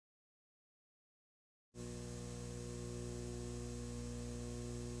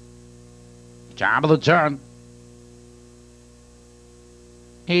Top of the turn.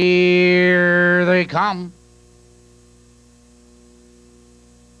 Here they come.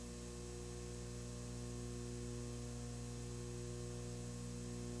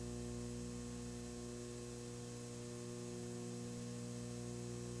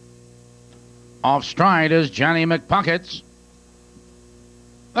 Off stride is Johnny McPockets.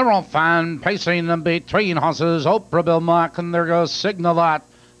 They're all fine, pacing them between horses. Oprah Bill Mark, and there goes Signalot.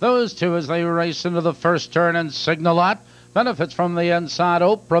 Those two as they race into the first turn, and Signalot benefits from the inside.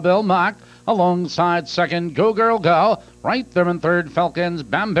 Oprah Bill Mark alongside second, Go Girl Go. Right there in third, Falcon's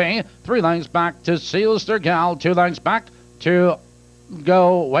Bambi. 3 lengths back to SEELSTER Gal. 2 lengths back to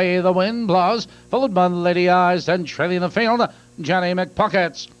Go Way the Wind Blows. Followed by Lady Eyes, and trailing the field, Johnny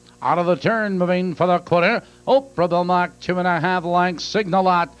McPockets. Out of the turn, moving for the quarter, Oprah Bill Mark, 2.5 lengths,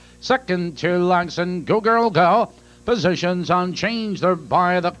 Signalot, second 2 lengths, and Go Girl Go. Positions unchanged, they're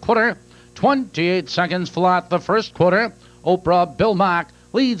by the quarter. 28 seconds flat the first quarter. Oprah Bill Mark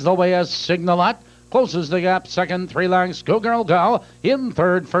leads the way as Signalot, closes the gap, second 3 lengths, Go Girl Go. In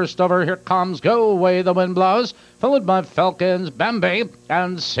third, first over, here comes Go Way the Wind Blows, followed by Falcon's Bambi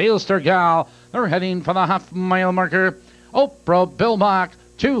and SEELSTER Gal. They're heading for the half-mile marker. Oprah Bill Mark,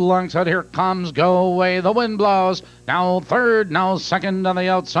 2 lengths out, here comes Go Away the Wind Blows. Now third, now second on the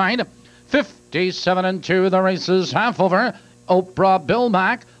outside. 57 and 2, the race is half over. Oprah Bill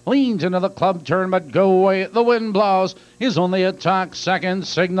Mark leans into the club turn, but Go Away the Wind Blows is on the attack. Second,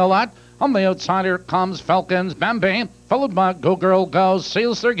 Signalot. On the outside, here comes Falcon's Bambi, followed by Go Girl Go,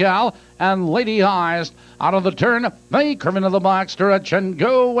 SEELSTER Gal, and Lady Eyes. Out of the turn, they curve into the box stretch, and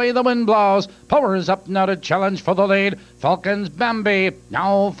Go Away the Wind Blows. Power is up now to challenge for the lead. Falcon's Bambi,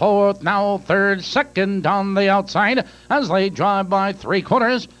 now fourth, now third, second on the outside, as they drive by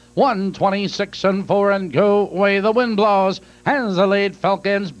 3/4. 126 and 4, and Go Away the Wind Blows has the lead.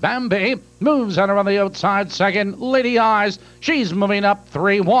 Falcon's Bambi moves out on the outside. Second, Lady Eyes, she's moving up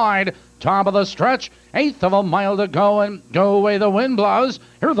 3 wide. Top of the stretch, 1/8 of a mile to go, and Go Away the Wind Blows.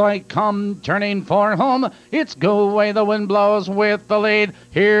 Here they come, turning for home. It's Go Away the Wind Blows with the lead.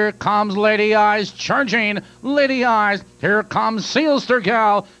 Here comes Lady Eyes charging. Lady Eyes, here comes SEELSTER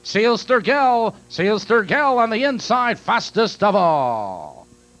Gal. SEELSTER Gal, SEELSTER Gal on the inside, fastest of all.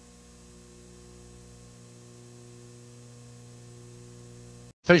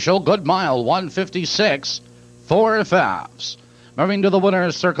 Official good mile, 156, 4/5. Moving to the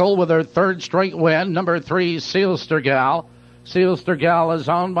winner's circle with her 3rd straight win, number 3, SEELSTER Gal. SEELSTER Gal is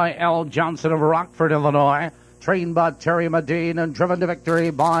owned by Al Johnson of Rockford, Illinois, trained by Terry Medine and driven to victory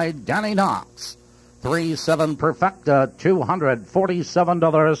by Danny Knox. 3-7 Perfecta,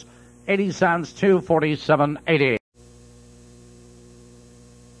 $247.80, $247.80.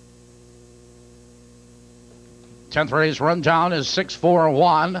 10th race rundown is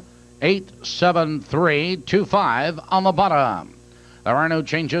 6-4-1-8-7-3-2-5 on the bottom. There are no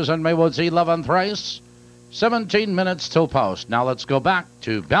changes in Maywood's 11th race. 17 minutes till post. Now let's go back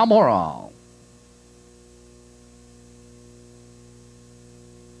to Balmoral.